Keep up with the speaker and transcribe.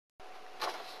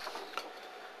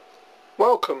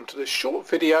Welcome to this short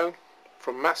video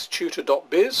from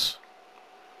mathstutor.biz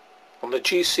on the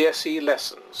GCSE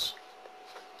lessons.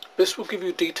 This will give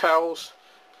you details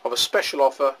of a special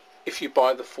offer if you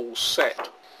buy the full set.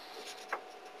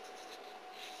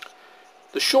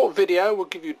 The short video will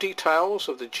give you details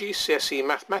of the GCSE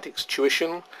mathematics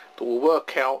tuition that will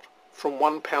work out from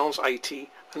 £1.80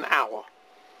 an hour.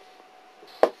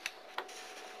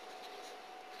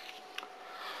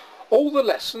 All the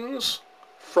lessons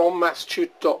from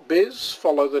mathstutor.biz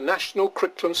follow the national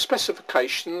curriculum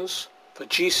specifications for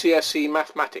GCSE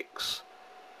mathematics,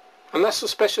 and that's the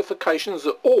specifications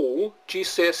that all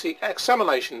GCSE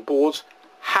examination boards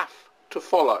have to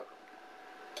follow.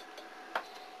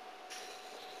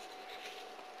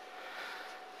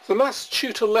 The Maths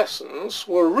Tutor lessons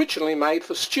were originally made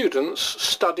for students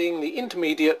studying the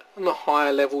intermediate and the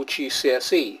higher level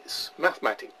GCSEs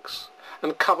mathematics,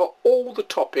 and cover all the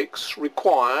topics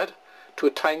required to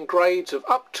attain grades of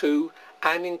up to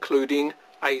and including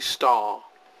A star.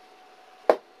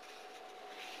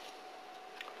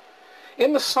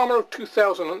 In the summer of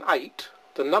 2008,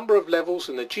 the number of levels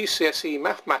in the GCSE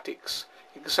mathematics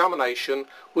examination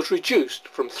was reduced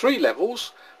from 3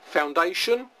 levels,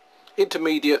 foundation,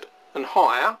 intermediate and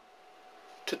higher,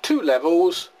 to 2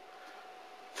 levels,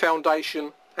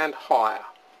 foundation and higher.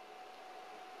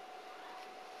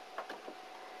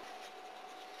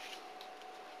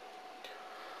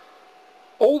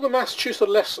 All the Maths Tutor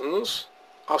lessons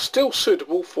are still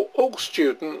suitable for all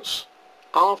students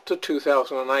after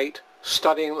 2008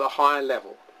 studying at the higher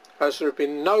level, as there have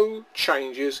been no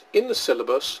changes in the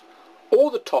syllabus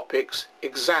or the topics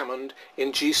examined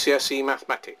in GCSE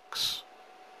mathematics.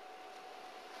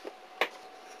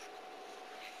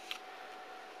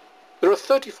 There are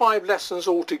 35 lessons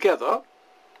altogether,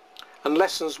 and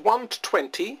lessons 1 to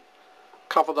 20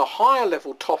 cover the higher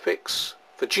level topics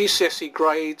for GCSE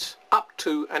grades up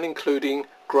to and including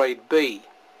grade B.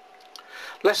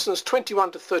 Lessons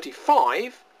 21 to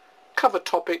 35 cover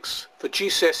topics for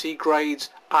GCSE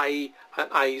grades A and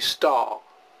A star.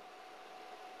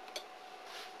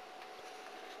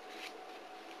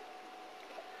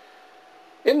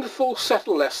 In the full set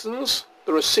of lessons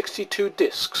there are 62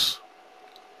 discs,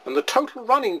 and the total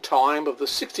running time of the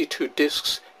 62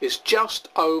 discs is just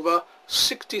over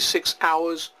 66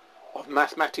 hours of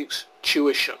mathematics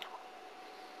tuition.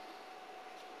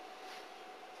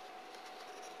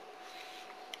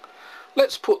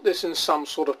 Let's put this in some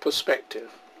sort of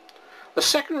perspective. A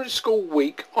secondary school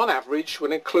week on average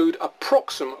will include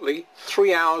approximately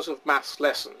 3 hours of maths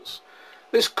lessons.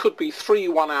 This could be 3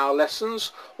 one-hour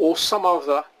lessons or some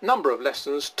other number of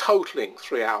lessons totaling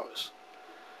 3 hours.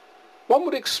 One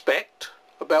would expect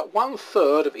about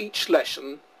 1/3 of each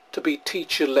lesson to be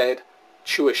teacher-led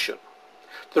tuition.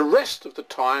 The rest of the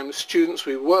time students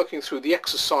will be working through the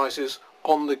exercises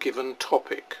on the given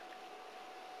topic.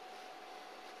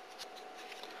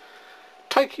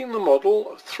 Taking the model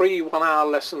of 3 one-hour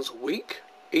lessons a week,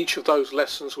 each of those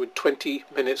lessons with 20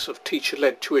 minutes of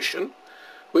teacher-led tuition,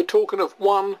 we're talking of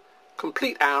 1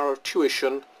 complete hour of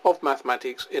tuition of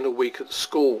mathematics in a week at the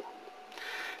school.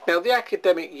 Now, the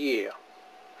academic year.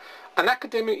 An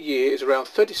academic year is around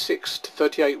 36 to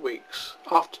 38 weeks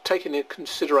after taking into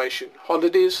consideration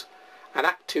holidays and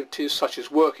activities such as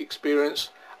work experience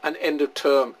and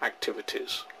end-of-term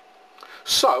activities.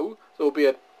 So there will be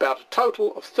about a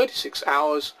total of 36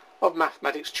 hours of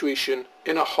mathematics tuition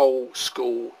in a whole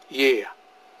school year.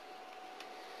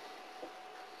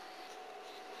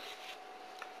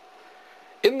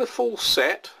 In the full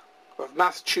set of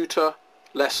Maths Tutor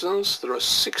lessons there are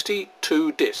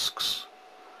 62 discs.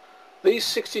 These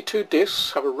 62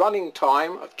 discs have a running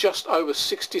time of just over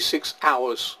 66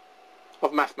 hours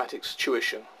of mathematics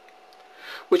tuition,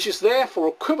 which is therefore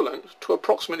equivalent to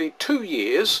approximately 2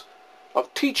 years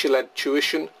of teacher-led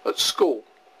tuition at school.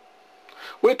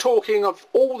 We're talking of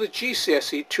all the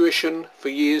GCSE tuition for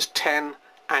years 10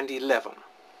 and 11.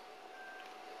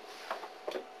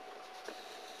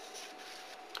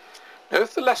 Now,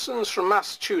 if the lessons from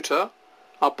Maths Tutor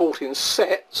are bought in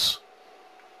sets,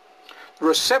 there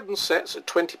are 7 sets at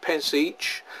 20p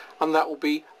each, and that will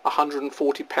be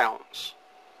 £140.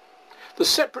 The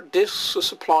separate discs are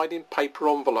supplied in paper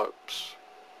envelopes.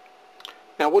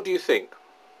 Now, what do you think?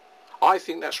 I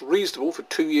think that's reasonable for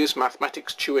 2 years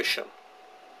mathematics tuition.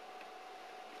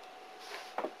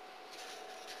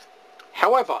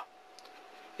 However,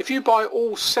 if you buy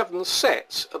all 7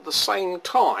 sets at the same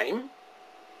time,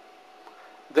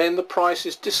 then the price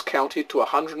is discounted to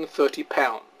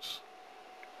 £130.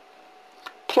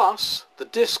 Plus, the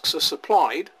discs are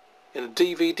supplied in a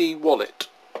DVD wallet.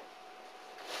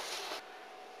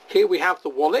 Here we have the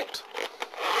wallet,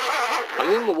 And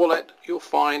in the wallet you'll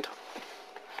find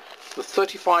the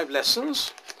 35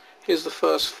 lessons. Here's the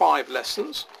first 5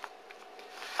 lessons.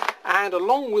 And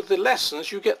along with the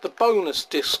lessons you get the bonus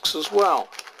discs as well.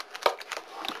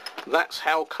 That's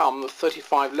how come the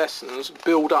 35 lessons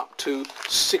build up to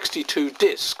 62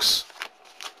 discs.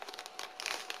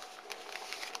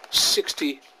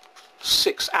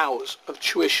 66 hours of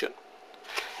tuition.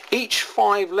 Each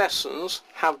 5 lessons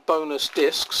have bonus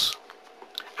discs,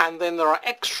 and then there are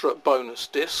extra bonus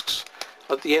discs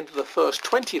at the end of the first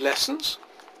 20 lessons,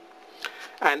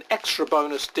 and extra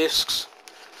bonus discs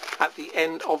at the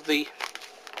end of the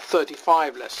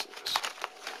 35 lessons.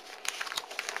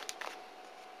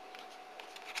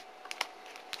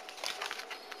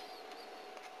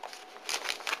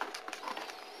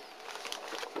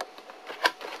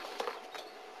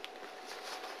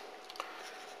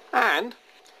 And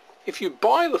if you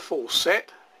buy the full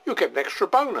set, you'll get an extra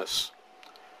bonus.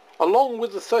 Along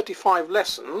with the 35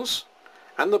 lessons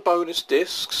and the bonus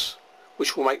discs,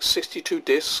 which will make 62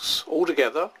 discs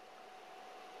altogether,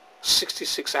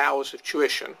 66 hours of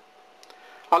tuition,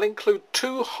 I'll include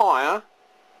 2 higher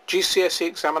GCSE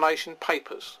examination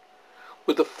papers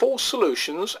with the full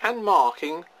solutions and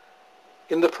marking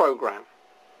in the programme.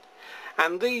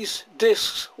 And these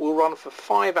discs will run for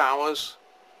 5 hours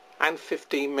and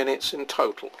 15 minutes in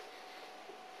total.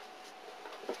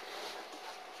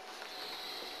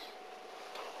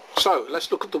 So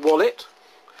let's look at the wallet,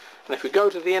 and if we go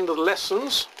to the end of the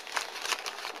lessons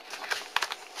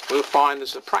we'll find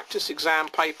there's a practice exam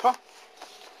paper,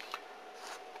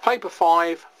 paper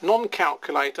 5,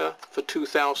 non-calculator for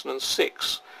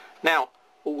 2006. Now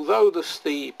although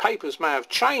the papers may have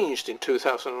changed in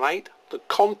 2008, the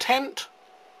content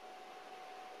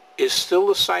is still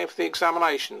the same for the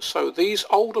examination, so these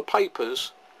older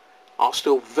papers are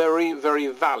still very, very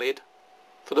valid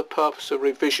for the purpose of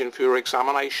revision for your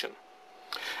examination.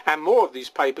 And more of these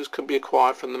papers can be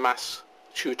acquired from the Maths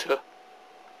Tutor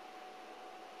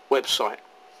website.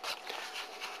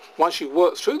 Once you've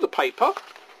worked through the paper,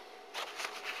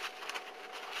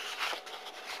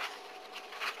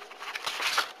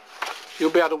 you'll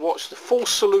be able to watch the full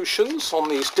solutions on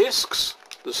these discs.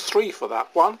 There's 3 for that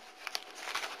one.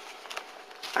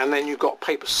 And then you've got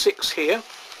paper 6 here.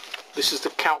 This is the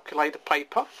calculator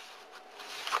paper.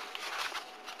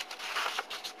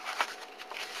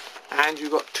 And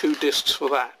you've got 2 discs for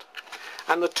that.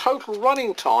 And the total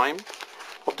running time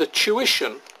of the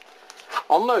tuition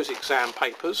on those exam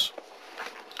papers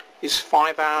is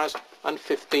 5 hours and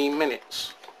 15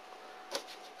 minutes.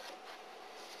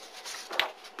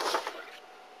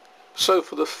 So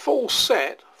for the full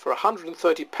set, for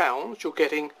 £130, you're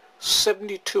getting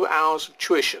 72 hours of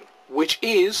tuition, which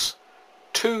is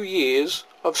 2 years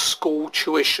of school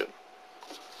tuition.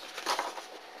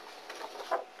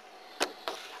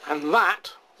 And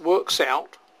that works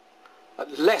out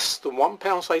at less than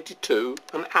 £1.82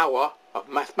 an hour of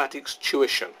mathematics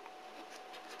tuition.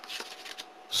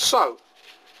 So,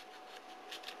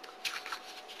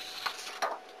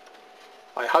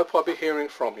 I hope I'll be hearing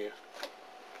from you.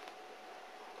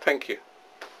 Thank you.